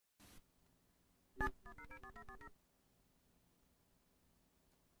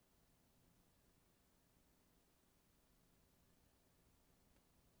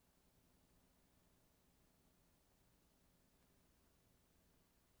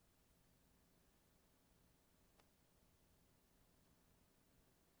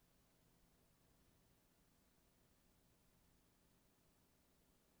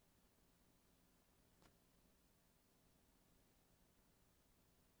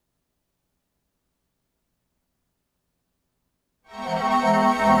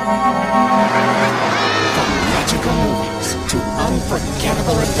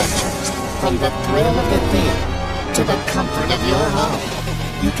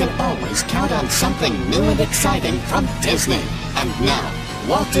you can always count on something new and exciting from Disney. And now,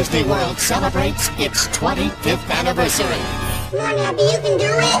 Walt Disney World celebrates its 25th anniversary. Come on, Abby, you can do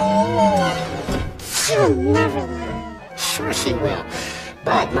it! She'll never learn. Sure she will.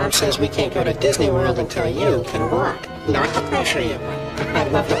 But Mom says we can't go to Disney World until you can walk. Not to pressure you. I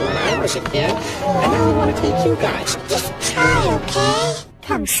loved it when I was a kid. I now want to take you guys. Just try, okay?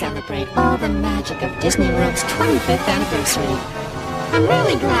 Come celebrate all the magic of Disney World's 25th anniversary. I'm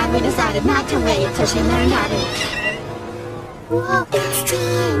really glad we decided not to wait until she learned how to... Well, it's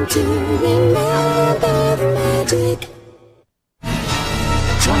time to remember the magic.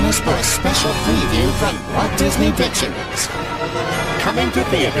 Join us for a special preview from Walt Disney Pictures. Coming to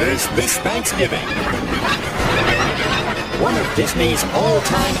theaters this Thanksgiving. One of Disney's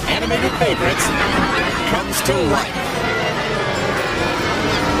all-time animated favorites comes to life.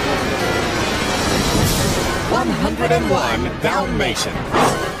 101 Dalmatians,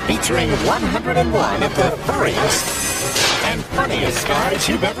 featuring 101 of the furriest and funniest stars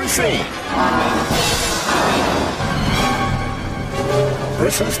you've ever seen.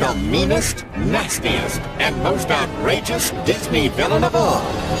 Versus the meanest, nastiest, and most outrageous Disney villain of all,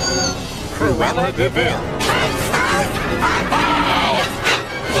 Cruella de Vil.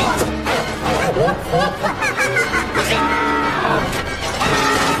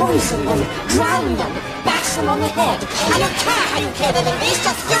 Poison them, drown them, bash them on the head. I don't care how you kill them, at least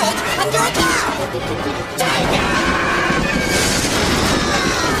just do it and do it now!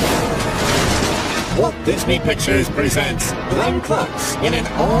 Walt Disney Pictures presents Glenn Close in an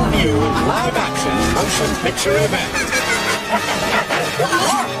all-new live-action motion picture event.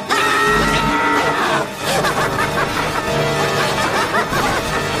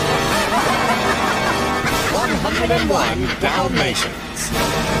 101 Dalmatians.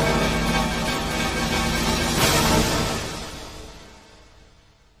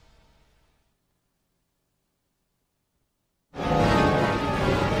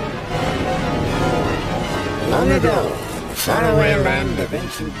 Long ago, the faraway land of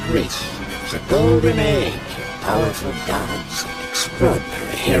ancient Greece was a golden age of powerful gods and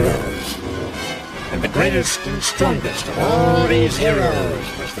extraordinary heroes. And the greatest and strongest of all these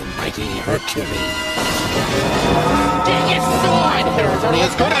heroes was the mighty Hercules. Take his sword! The hero's only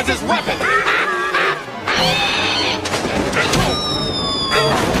as good as his weapon!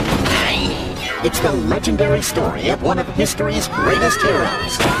 It's the legendary story of one of history's greatest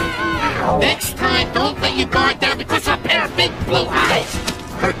heroes. Next time, don't let your guard down because of a pair of big blue eyes.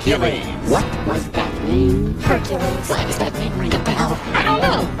 Hercules. What was that name? Hercules. Why does that name ring a bell? I don't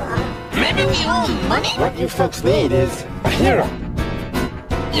know. Maybe we owe money? What you folks need is a hero.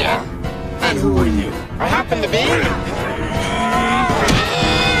 Yeah. And who are you? I happen to be a hero.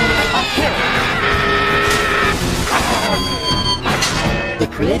 The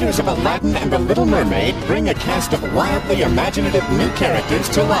creators of Aladdin and the Little Mermaid bring a cast of wildly imaginative new characters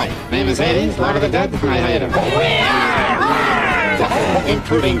to life. Name is Hades, Lord of the Dead. I hate him.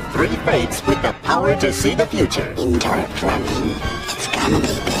 Including 3 fates with the power to see the future. In dark running, it's gonna be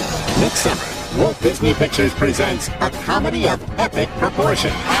big. Next summer, Walt Disney Pictures presents a comedy of epic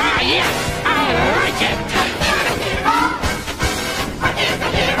proportions. Ah, yes, I like it.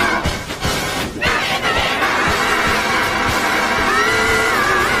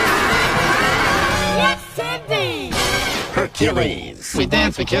 Hercules. We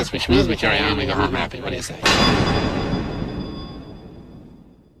dance, we kiss, we schmooze, we carry on, we go home happy. What do you say?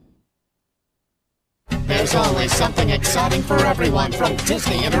 There's always something exciting for everyone from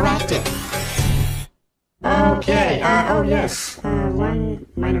Disney Interactive. Okay, oh yes. One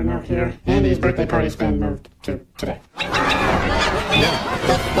minor note here. Andy's birthday party's been moved to today. Now,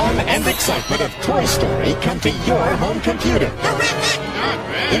 the fun and excitement of Toy Story come to your home computer.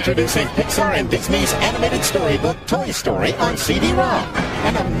 Introducing Pixar and Disney's animated storybook Toy Story on CD-ROM.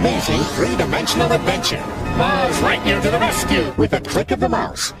 An amazing 3-dimensional adventure. Buzz Lightyear to the rescue. With a click of the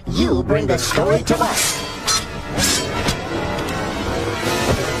mouse, you bring the story to life.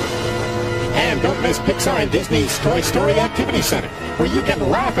 And don't miss Pixar and Disney's Toy Story Activity Center, where you can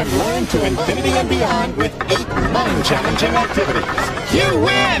laugh and learn to infinity and beyond with 8 mind-challenging activities. You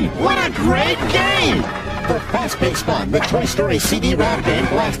win! What a great game! For fast-paced fun, the Toy Story CD-ROM game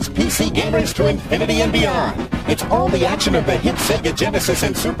blasts PC gamers to infinity and beyond. It's all the action of the hit Sega Genesis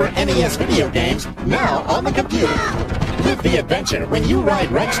and Super NES video games, now on the computer. Live the adventure when you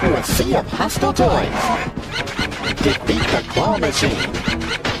ride Rex through a sea of hostile toys. Defeat the claw machine.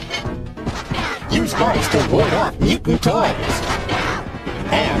 Use guards to ward off mutant toys.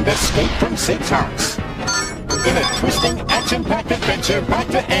 And escape from Sid's house. In a twisting, action-packed adventure back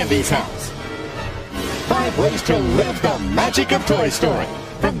to Andy's house. 5 ways to live the magic of Toy Story.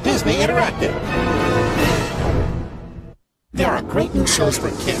 from Disney Interactive. There are great new shows for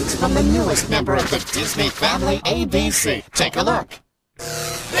kids from the newest member of the Disney family, ABC. Take a look.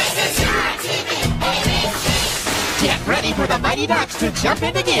 This is your TV, ABC. Get ready for the Mighty Ducks to jump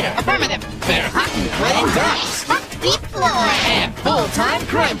into gear. Affirmative. They're hockey-playing ducks. Deep floor. And full-time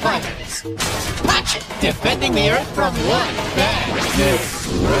crime fighters. Watch it. Defending the Earth from one bad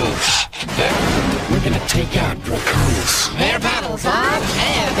Roche. Then we're gonna take out Draconis. Their battles on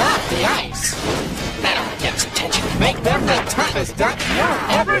and off the ice. That only gets attention. Make them the toughest ducks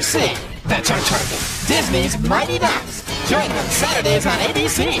you'll ever see. That's our target. Disney's Mighty Ducks. Join them Saturdays on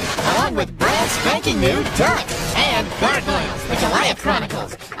ABC, along with brand spanking new Duck and Gargoyles, the Goliath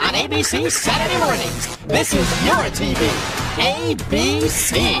Chronicles, on ABC Saturday mornings. This is your TV,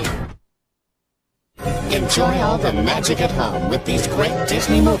 ABC. Enjoy all the magic at home with these great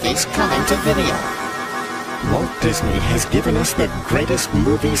Disney movies coming to video. Walt Disney has given us the greatest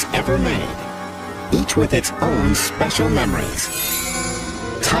movies ever made, each with its own special memories.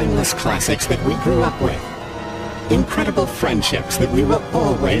 Timeless classics that we grew up with. Incredible friendships that we will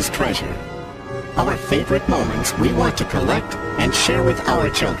always treasure. Our favorite moments we want to collect and share with our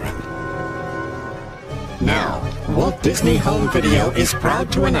children. Now, Walt Disney Home Video is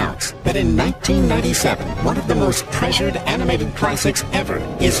proud to announce that in 1997, one of the most treasured animated classics ever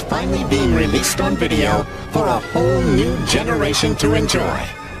is finally being released on video for a whole new generation to enjoy.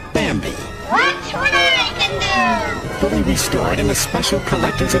 Bambi. Watch what I can do. Fully restored in a special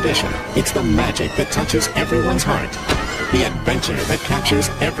collector's edition, it's the magic that touches everyone's heart, the adventure that captures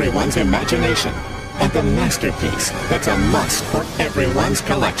everyone's imagination, and the masterpiece that's a must for everyone's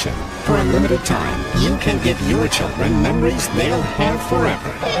collection. For a limited time, you can give your children memories they'll have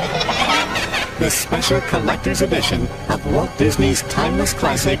forever. The special collector's edition of Walt Disney's timeless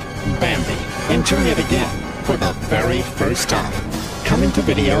classic, Bambi. Enjoy it again for the very first time. Coming to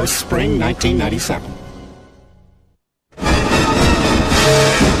video spring 1997.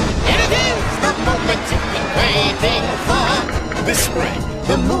 This spring,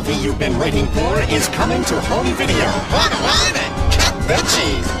 the movie you've been waiting for is coming to home video. What a line and cut the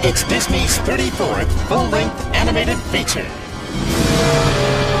cheese. It's Disney's 34th full-length animated feature.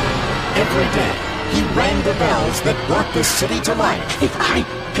 Every day, he rang the bells that brought the city to life. If I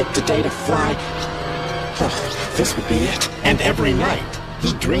picked a day to fly, this would be it. And every night,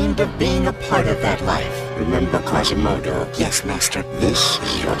 he dreamed of being a part of that life. Remember Quasimodo? Yes, Master. This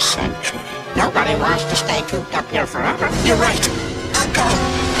is your sanctuary. Nobody wants to stay cooped up here forever. You're right.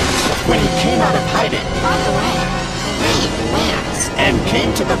 When he came out of hiding By the way, he wins. and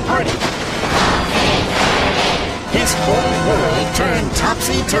came to the party, his whole world turned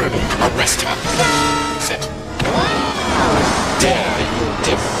topsy-turvy. Arrest her. Sit. Dare you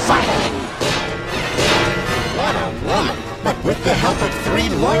defy me? What a woman. But with the help of 3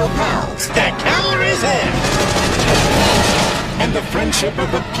 loyal pals, The cavalry's in. and the friendship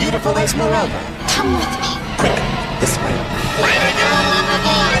of the beautiful Esmeralda, Come with me. quick, this way, Way to go,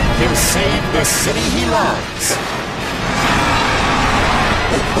 Loverboy. he'll save the city he loves.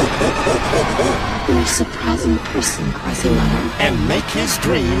 You're a surprising person, Quasimodo. And make his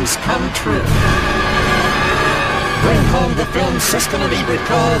dreams come true. Bring home the film Siskel and Ebert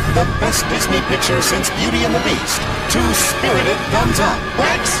called the best Disney picture since Beauty and the Beast. 2 spirited thumbs up.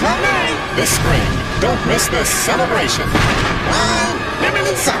 Works for me. This spring, don't miss the celebration.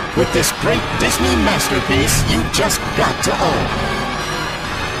 With this great Disney masterpiece you just got to own.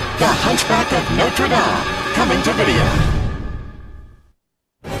 The Hunchback of Notre Dame, coming to video.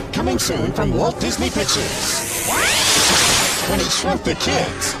 Coming soon from Walt Disney Pictures. When he shrunk the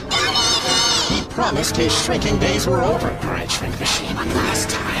kids, he promised his shrinking days were over. Great shrink machine one last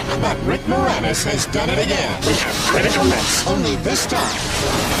time. But Rick Moranis has done it again. We have critical mass. Only this time,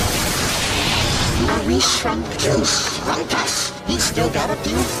 We shrunk you, shrunk us. he's still got a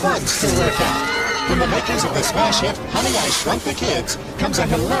few bugs to work out. From the makers of the smash hit Honey, I Shrunk the Kids comes a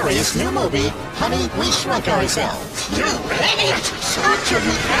hilarious new movie, Honey, We Shrunk Ourselves. You idiot. Start your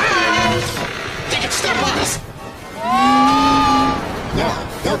mouth. Take it, step on us. Now,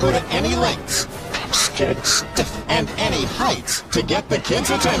 they'll go to any lengths, scared stiff, and any heights to get the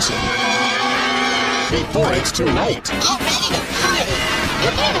kids' attention. Before it's too late. Get ready to party. You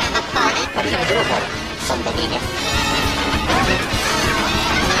can have a party. What are you gonna do about it? Somebody to...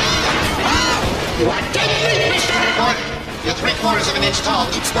 You are dead meat, Mr. Airport. You're 3/4 of an inch tall.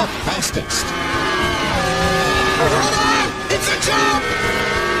 It's the fastest. It's a jump.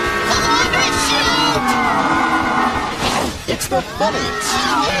 It's the funniest.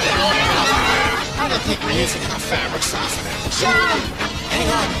 I don't think we're using enough fabric softener. Jump! Hang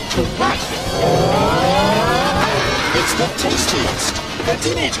on. To what? It's the tastiest. the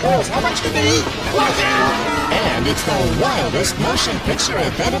teenage girls, how much do they eat? Look out! And it's the wildest motion picture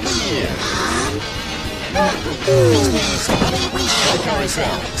event of the year. Disney's Honey, We Shrunk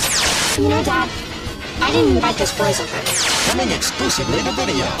Ourselves. You know, Dad, I didn't like this voiceover. Coming exclusively to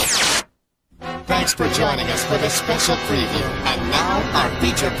video. Thanks for joining us for this special preview. And now, our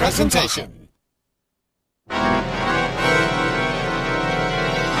feature presentation.